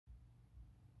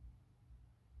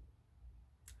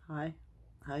Hi,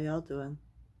 how y'all doing?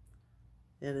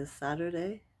 It is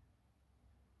Saturday.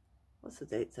 What's the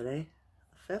date today?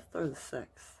 The 5th or the 6th?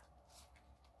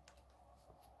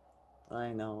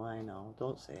 I know.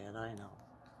 Don't say it, I know.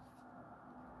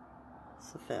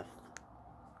 It's the 5th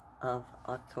of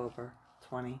October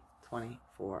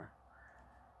 2024.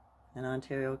 In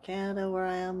Ontario, Canada, where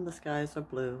I am, the skies are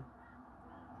blue.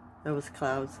 There was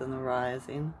clouds in the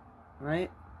rising,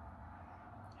 right?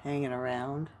 Hanging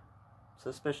around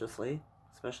suspiciously,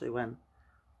 especially when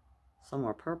some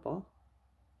were purple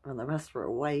and the rest were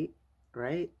white,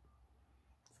 right?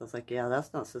 So it's like, yeah,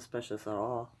 that's not suspicious at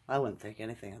all. I wouldn't think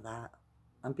anything of that.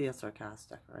 I'm being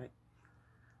sarcastic, right?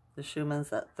 The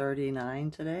Schuman's at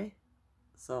 39 today,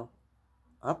 so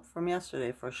up from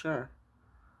yesterday for sure.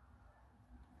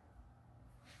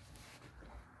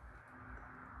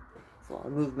 There's a lot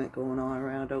of movement going on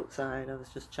around outside. I was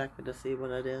just checking to see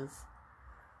what it is.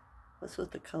 What's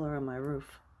with the color on my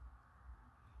roof?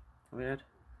 Weird.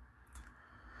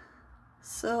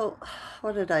 So,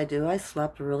 what did I do? I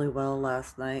slept really well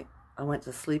last night. I went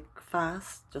to sleep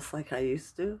fast, just like I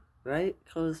used to, right?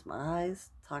 Closed my eyes,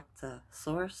 talked to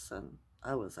Source, and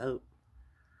I was out.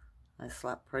 I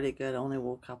slept pretty good, only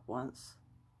woke up once,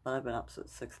 but I've been up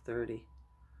since 6:30,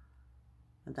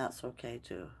 and that's okay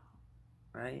too,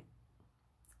 right?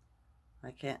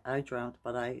 I dreamt,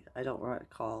 but I don't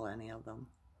recall any of them.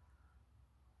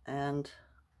 And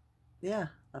yeah,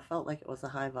 I felt like it was a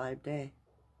high vibe day,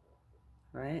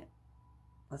 right?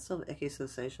 I still have icky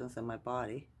sensations in my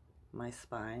body, my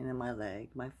spine and my leg,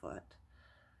 my foot,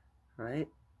 right?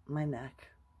 My neck,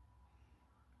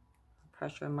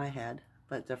 pressure in my head,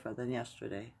 but different than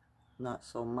yesterday. Not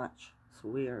so much. It's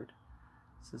weird,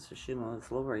 since the Schuman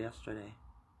was lower yesterday.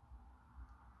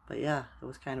 But yeah, it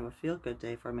was kind of a feel-good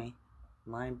day for me.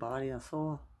 Mind, body, and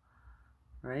soul,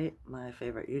 right? My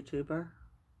favorite YouTuber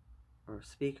or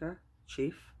speaker,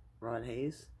 Chief Rod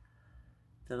Hayes,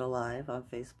 did a live on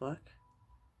Facebook.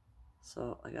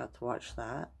 So I got to watch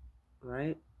that,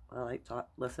 right? I like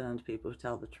listening to people who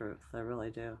tell the truth. I really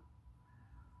do.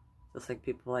 Just like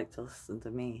people like to listen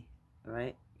to me,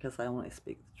 right? Because I only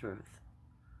speak the truth.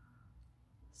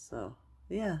 So,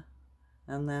 yeah.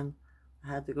 And then I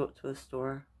had to go to a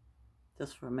store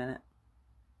just for a minute.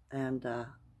 And there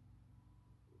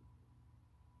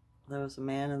was a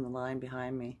man in the line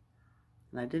behind me.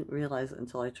 And I didn't realize it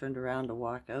until I turned around to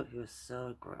walk out. He was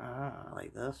so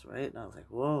like this, right? And I was like,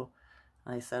 whoa.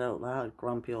 And I said out loud,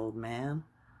 grumpy old man,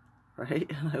 right?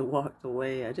 And I walked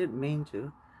away. I didn't mean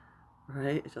to,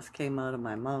 right? It just came out of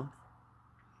my mouth.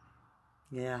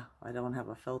 Yeah, I don't have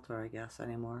a filter, I guess,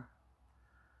 anymore.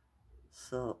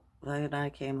 So then I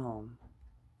came home.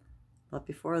 But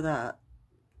before that,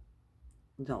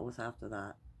 no, it was after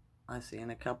that, I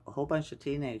seen a whole bunch of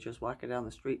teenagers walking down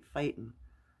the street fighting,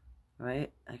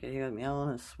 right? I could hear them yelling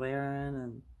and swearing,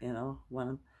 and, you know,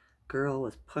 one girl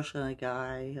was pushing a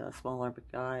guy, a smaller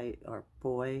guy or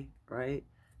boy, right?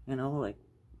 You know, like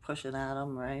pushing at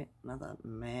him, right? And I thought,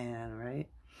 man, right?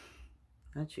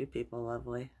 Aren't you people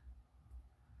lovely?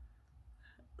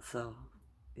 So,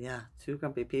 yeah, two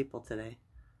grumpy people today.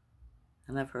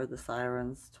 And I've heard the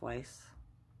sirens twice.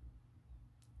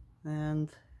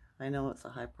 And I know it's a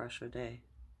high pressure day.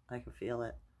 I can feel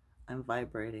it. I'm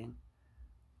vibrating,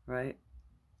 right?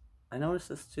 I noticed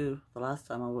this too the last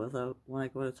time I was out. When I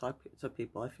go to talk to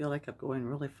people, I feel like I'm going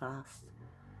really fast,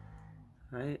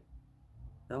 right?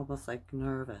 Almost like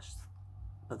nervous,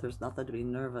 but there's nothing to be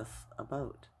nervous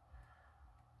about,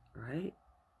 right?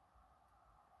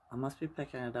 I must be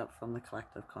picking it up from the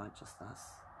collective consciousness,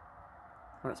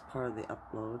 or it's part of the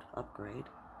upgrade,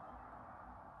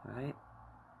 right?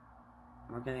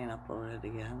 We're getting uploaded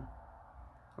again.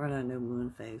 We're in a new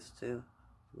moon phase too,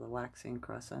 the waxing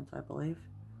crescent, I believe.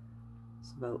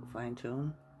 It's about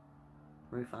fine-tune,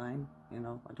 refine, you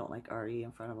know, I don't like RE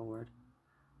in front of a word.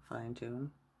 Fine-tune,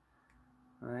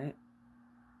 right?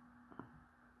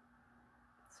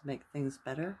 To make things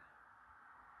better.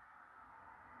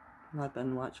 I've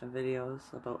been watching videos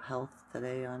about health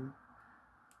today on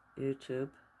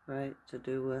YouTube, right? To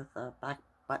do with back,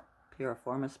 butt,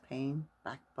 piriformis pain,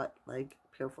 back, butt, leg,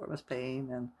 piriformis pain,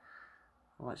 and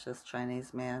I watched this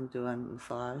Chinese man doing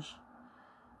massage.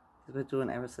 He's been doing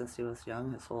it ever since he was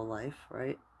young, his whole life,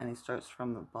 right? And he starts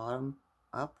from the bottom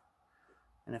up.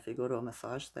 And if you go to a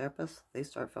massage therapist, they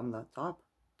start from the top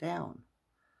down.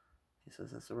 He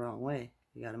says that's the wrong way.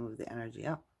 You got to move the energy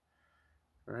up,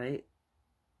 right?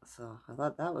 So I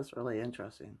thought that was really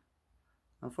interesting.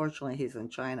 Unfortunately, he's in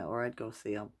China, or I'd go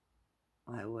see him.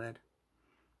 I would.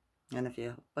 And if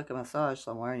you book a massage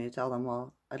somewhere and you tell them,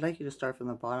 well, I'd like you to start from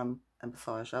the bottom and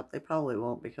massage up, they probably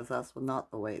won't, because that's not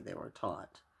the way they were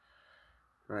taught,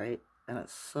 right? And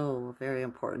it's so very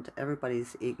important to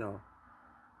everybody's ego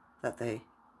that they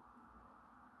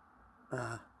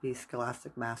be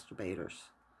scholastic masturbators,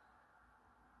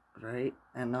 right?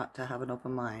 And not to have an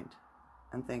open mind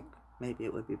and think maybe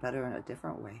it would be better in a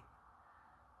different way,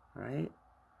 right?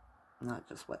 Not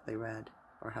just what they read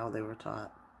or how they were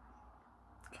taught,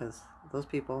 because those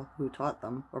people who taught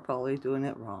them were probably doing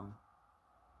it wrong.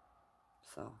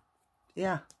 So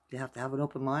yeah, you have to have an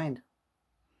open mind,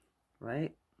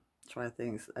 right? Try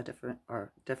things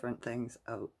different things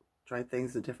out. Try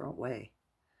things a different way.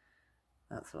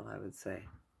 That's what I would say,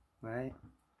 right?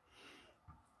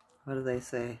 What do they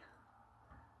say?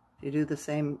 If you do the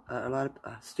same, a lot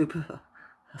of stupid,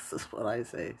 this is what I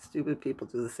say, stupid people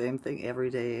do the same thing every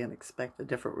day and expect a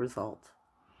different result,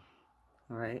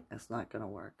 right? It's not going to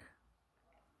work.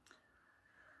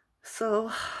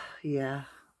 So, yeah.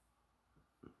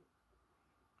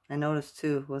 I noticed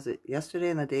too, was it yesterday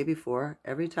and the day before,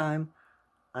 every time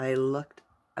I looked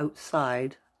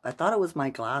outside, I thought it was my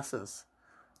glasses,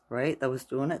 right, that was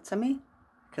doing it to me.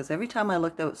 Because every time I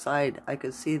looked outside, I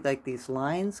could see like these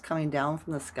lines coming down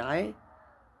from the sky,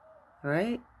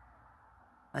 right?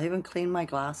 I even cleaned my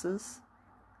glasses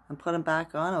and put them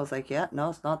back on. I was like, yeah, no,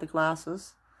 it's not the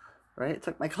glasses, right?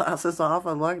 Took my glasses off.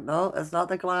 I looked, no, it's not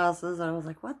the glasses. And I was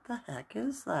like, what the heck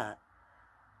is that,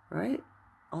 right?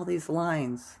 All these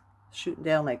lines shooting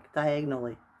down like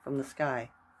diagonally from the sky,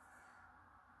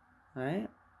 right?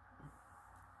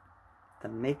 The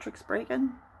matrix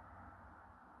breaking?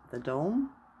 The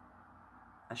dome?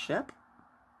 A ship?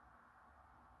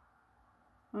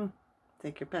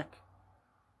 Take your pick.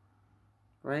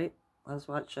 Right? I was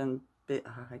watching,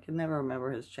 I can never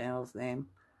remember his channel's name.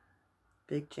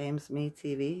 Big James Me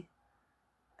TV.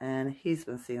 And he's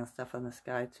been seeing stuff in the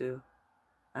sky too.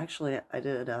 Actually, I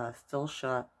did a still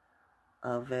shot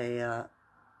of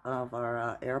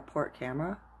our airport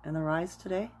camera in the rise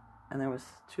today. And there was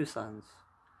 2 suns.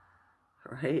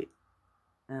 Right?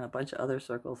 And a bunch of other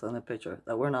circles in the picture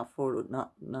that were not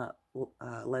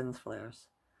lens flares,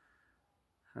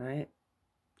 right?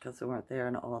 Because they weren't there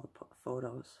in all the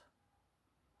photos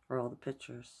or all the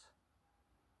pictures.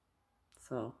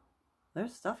 So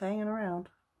there's stuff hanging around,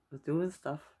 with doing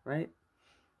stuff, right?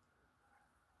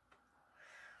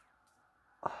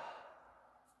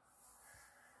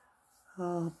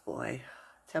 Oh boy,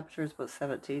 temperature's about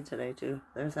 17 today too.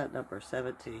 There's that number,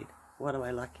 17. What are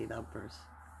my lucky numbers?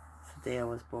 It's the day I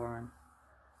was born,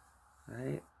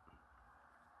 right?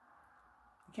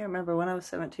 I can't remember when I was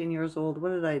 17 years old. What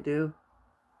did I do?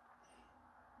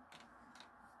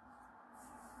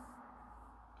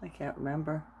 I can't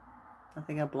remember. I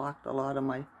think I blocked a lot of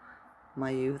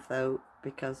my youth out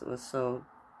because it was so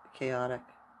chaotic,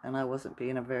 and I wasn't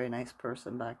being a very nice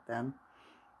person back then.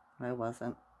 I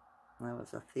wasn't. I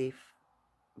was a thief,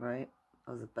 right?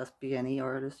 I was the best B&E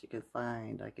artist you could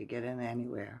find. I could get in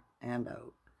anywhere and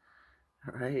out,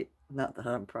 right? Not that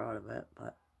I'm proud of it,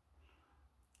 but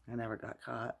I never got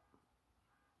caught.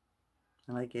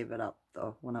 And I gave it up,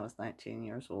 though, when I was 19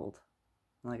 years old.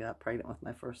 And I got pregnant with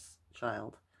my first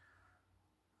child.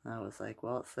 And I was like,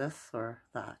 well, it's this or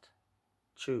that.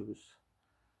 Choose.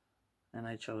 And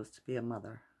I chose to be a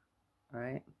mother,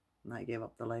 right? And I gave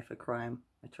up the life of crime.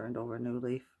 I turned over a new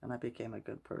leaf, and I became a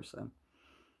good person.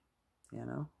 You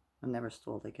know? I never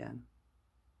stole again.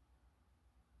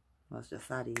 It was just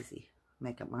that easy.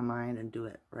 Make up my mind and do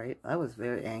it, right? I was a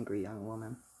very angry young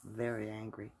woman. Very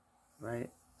angry,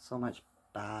 right? So much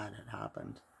bad had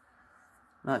happened.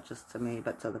 Not just to me,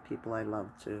 but to the people I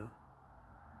loved too.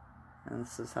 And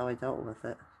this is how I dealt with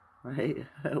it, right?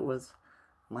 It was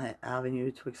my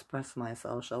avenue to express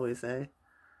myself, shall we say,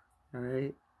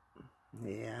 right?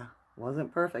 Yeah,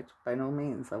 wasn't perfect, by no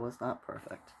means. I was not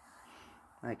perfect.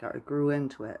 I grew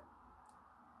into it,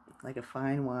 like a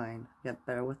fine wine, get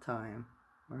better with time,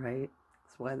 right?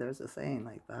 That's why there's a saying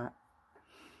like that.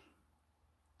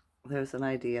 There's an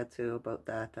idea too about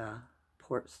that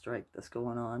port strike that's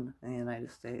going on in the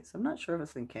United States. I'm not sure if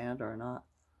it's in Canada or not.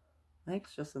 I think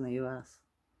it's just in the US.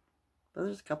 But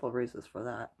there's a couple of reasons for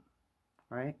that,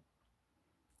 right?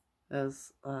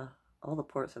 As all the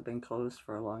ports have been closed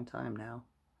for a long time now,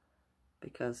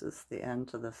 because it's the end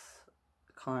to this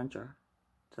conjure,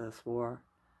 to this war,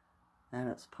 and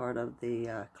it's part of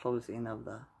the closing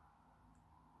the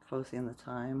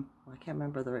time. I can't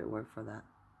remember the right word for that,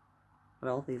 but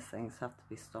all these things have to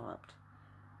be stopped,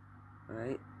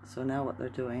 right? So now what they're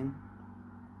doing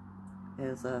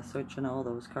is searching all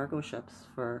those cargo ships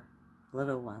for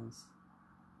little ones,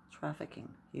 trafficking,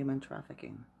 human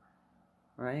trafficking,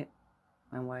 right?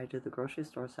 And why do the grocery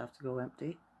stores have to go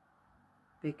empty?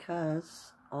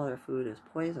 Because all their food is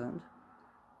poisoned,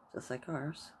 just like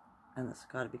ours, and it's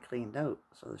got to be cleaned out,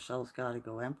 so the shelves got to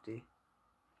go empty,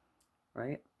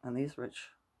 right? And these rich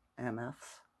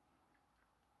MFs,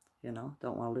 you know,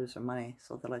 don't want to lose their money,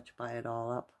 so they let you buy it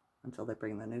all up until they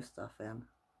bring the new stuff in,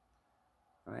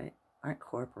 right? Aren't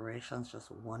corporations just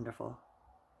wonderful?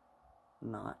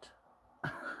 Not.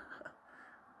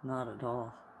 Not at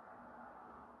all.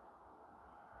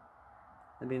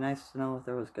 It'd be nice to know if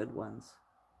there was good ones,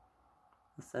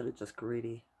 instead of just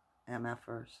greedy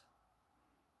MFers,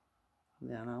 you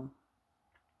know?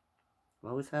 I've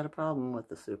always had a problem with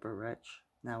the super rich.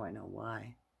 Now I know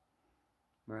why,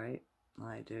 right?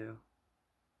 I do.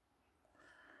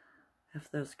 If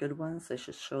there's good ones, they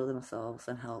should show themselves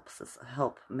and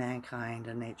help mankind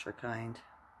and nature kind,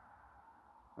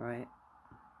 right?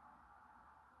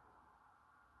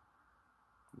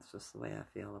 It's just the way I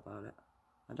feel about it.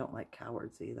 I don't like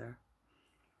cowards either.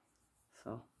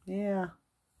 So, yeah.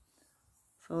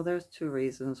 So there's 3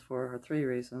 reasons for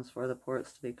the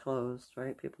ports to be closed,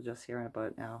 right? People just hearing about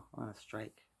it now on a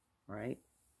strike, right?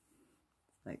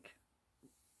 Like,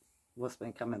 what's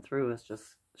been coming through is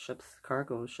just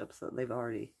cargo ships that they've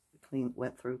already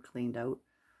cleaned out,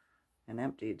 and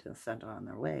emptied and sent on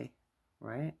their way,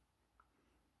 right?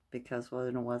 Because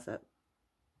when was it,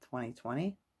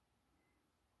 2020?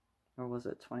 Or was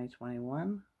it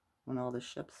 2021? When all the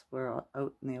ships were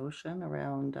out in the ocean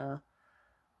around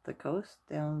the coast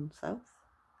down south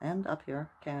and up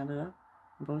here, Canada,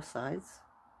 both sides,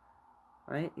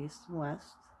 right? East and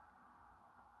west.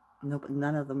 No, but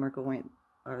none of them are going,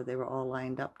 or they were all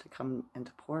lined up to come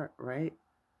into port, right?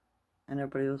 And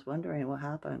everybody was wondering what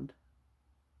happened,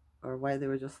 or why they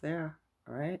were just there,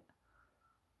 right?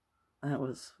 And it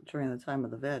was during the time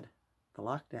of the the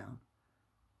lockdown,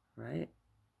 right?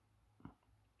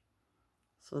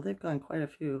 So they've gone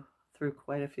through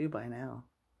quite a few by now,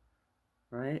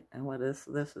 right? And what is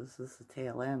this? Is the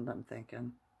tail end, I'm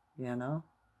thinking, you know?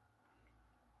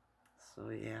 So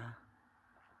yeah,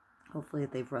 hopefully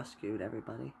they've rescued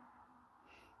everybody.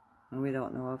 And we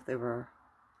don't know if they were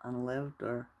unlived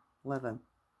or living.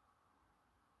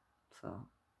 So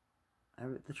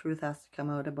the truth has to come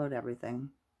out about everything.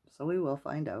 So we will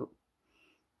find out,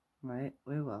 right?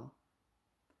 We will.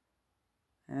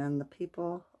 And the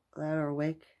people that are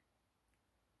awake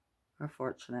are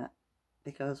fortunate,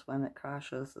 because when it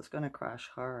crashes, it's going to crash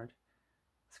hard.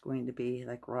 It's going to be,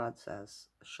 like Rod says,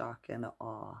 shock and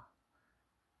awe,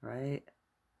 right?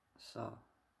 So,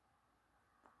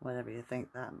 whatever you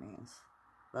think that means,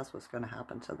 that's what's going to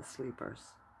happen to the sleepers.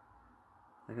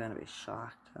 They're going to be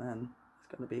shocked, and then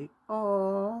it's going to be,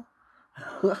 oh.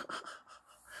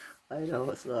 I know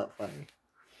it's not funny.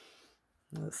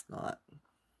 It's not.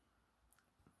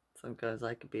 Sometimes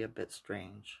I could be a bit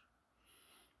strange.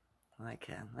 I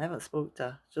can. I haven't spoke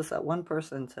to just that one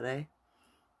person today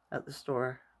at the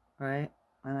store, right?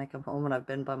 And I come home and I've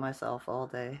been by myself all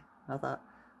day. I thought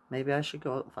maybe I should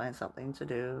go out and find something to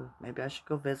do. Maybe I should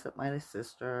go visit my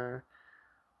sister.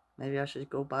 Maybe I should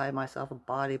go buy myself a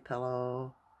body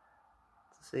pillow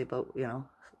to see about, you know,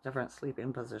 different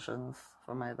sleeping positions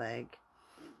for my leg.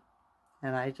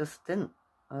 And I just didn't.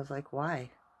 I was like,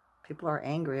 why? People are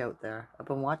angry out there. I've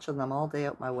been watching them all day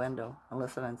out my window and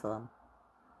listening to them.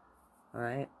 All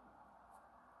right?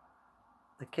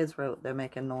 The kids were out there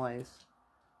making noise.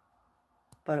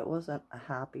 But it wasn't a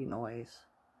happy noise.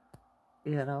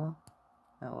 You know?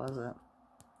 It wasn't.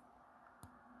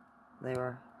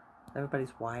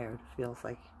 Everybody's wired, feels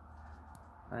like.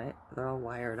 Right? They're all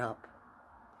wired up.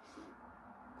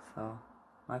 So,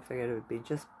 I figured it would be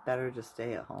just better to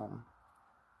stay at home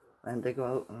than to go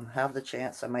out and have the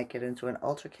chance I might get into an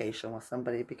altercation with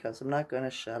somebody, because I'm not going to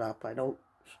shut up. I don't,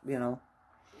 you know.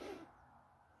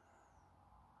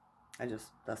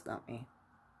 That's not me.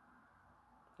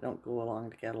 I don't go along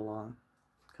to get along,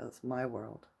 because it's my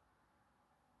world.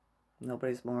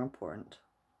 Nobody's more important.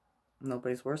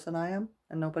 Nobody's worse than I am,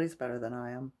 and nobody's better than I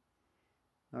am.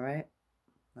 Alright?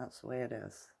 That's the way it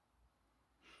is.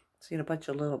 Seen a bunch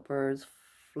of little birds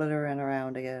flittering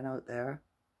around again out there.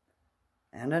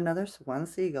 And one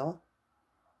seagull.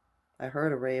 I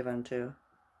heard a raven too,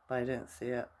 but I didn't see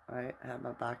it, right? I had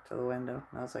my back to the window,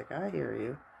 and I was like, I hear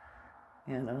you.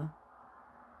 You know?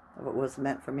 If it was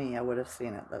meant for me, I would have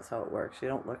seen it. That's how it works. You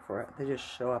don't look for it. They just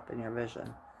show up in your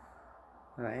vision.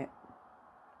 Right?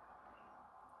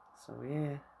 So,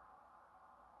 yeah.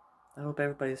 I hope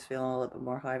everybody's feeling a little bit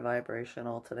more high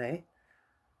vibrational today.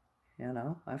 You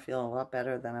know, I'm feeling a lot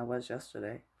better than I was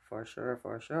yesterday. For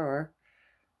sure.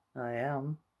 I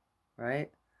am.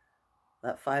 Right?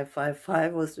 That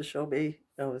 555 was to show me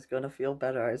I was going to feel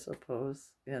better, I suppose.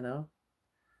 You know?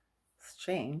 It's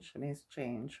change. I mean, it's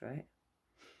change, right?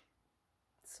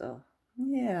 So,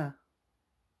 yeah.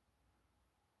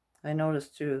 I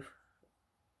noticed too,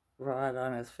 Rod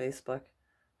on his Facebook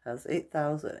has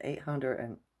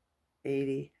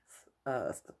 8,880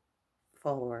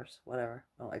 followers, whatever.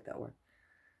 I don't like that word.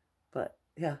 But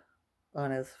yeah, on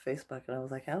his Facebook. And I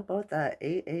was like, how about that?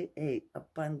 888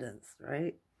 abundance,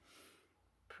 right?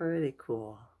 Pretty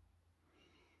cool.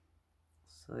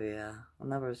 So yeah,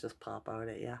 numbers just pop out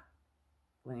at you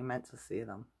when you meant to see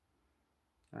them,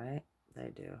 right? They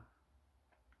do.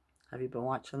 Have you been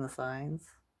watching the signs?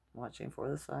 Watching for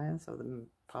the signs of them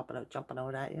popping out, jumping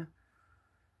out at you?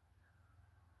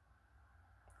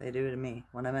 They do to me.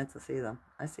 When I meant to see them,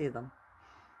 I see them.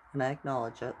 And I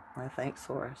acknowledge it. I thank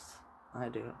Source. I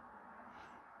do.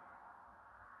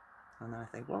 And then I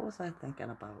think, what was I thinking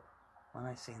about when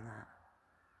I seen that?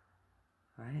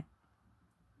 Right?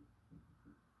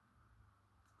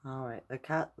 Alright, the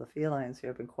felines here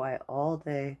have been quiet all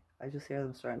day. I just hear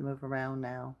them starting to move around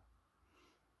now.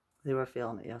 They were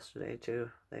feeling it yesterday too.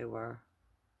 They weren't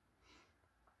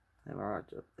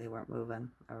moving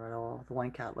at all. The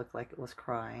one cat looked like it was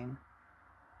crying.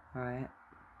 Alright.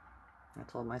 I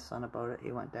told my son about it.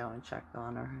 He went down and checked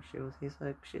on her. He's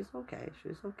like, she's okay.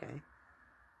 She's okay.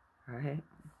 Alright.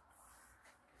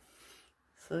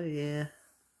 So yeah.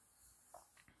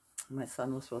 My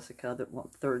son was supposed to come,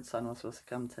 third son was supposed to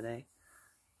come today.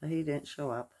 But he didn't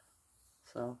show up.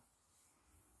 So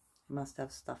he must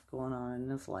have stuff going on in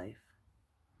his life.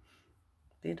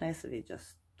 Be nice if he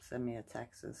just send me a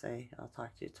text and say, I'll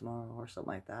talk to you tomorrow or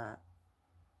something like that.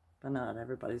 But not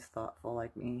everybody's thoughtful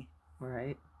like me,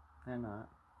 right? They're not.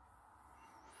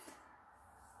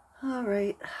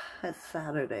 Alright, it's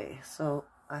Saturday, so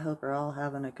I hope you're all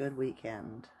having a good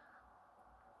weekend.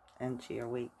 End to your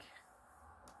week.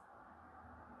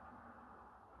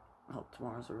 I hope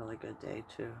tomorrow's a really good day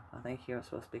too. I think here it's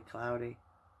supposed to be cloudy.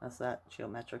 That's that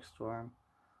geomagnetic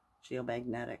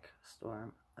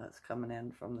storm that's coming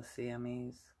in from the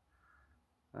CMEs.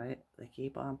 Right? They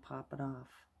keep on popping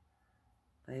off.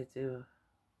 They do.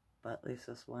 But at least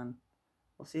this one.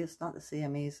 Well, see, it's not the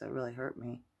CMEs that really hurt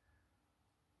me.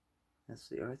 It's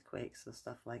the earthquakes and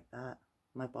stuff like that.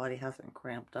 My body hasn't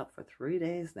cramped up for 3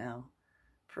 days now.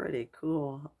 Pretty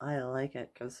cool. I like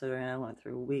it considering I went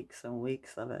through weeks and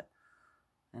weeks of it.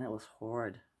 And it was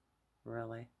horrid.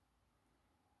 Really.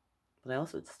 But I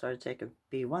also started taking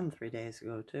B1 3 days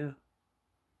ago too.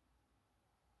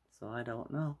 So I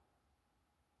don't know.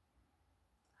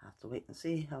 Have to wait and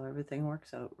see how everything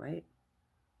works out, right?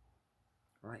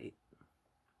 Right.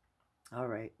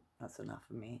 Alright, that's enough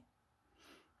of me.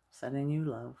 Sending you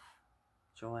love,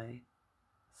 joy,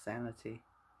 sanity.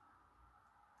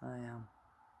 I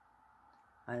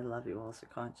love you all, so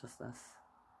consciousness.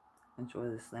 Enjoy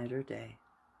this night or day.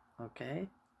 Okay?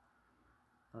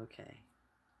 Okay.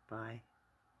 Bye.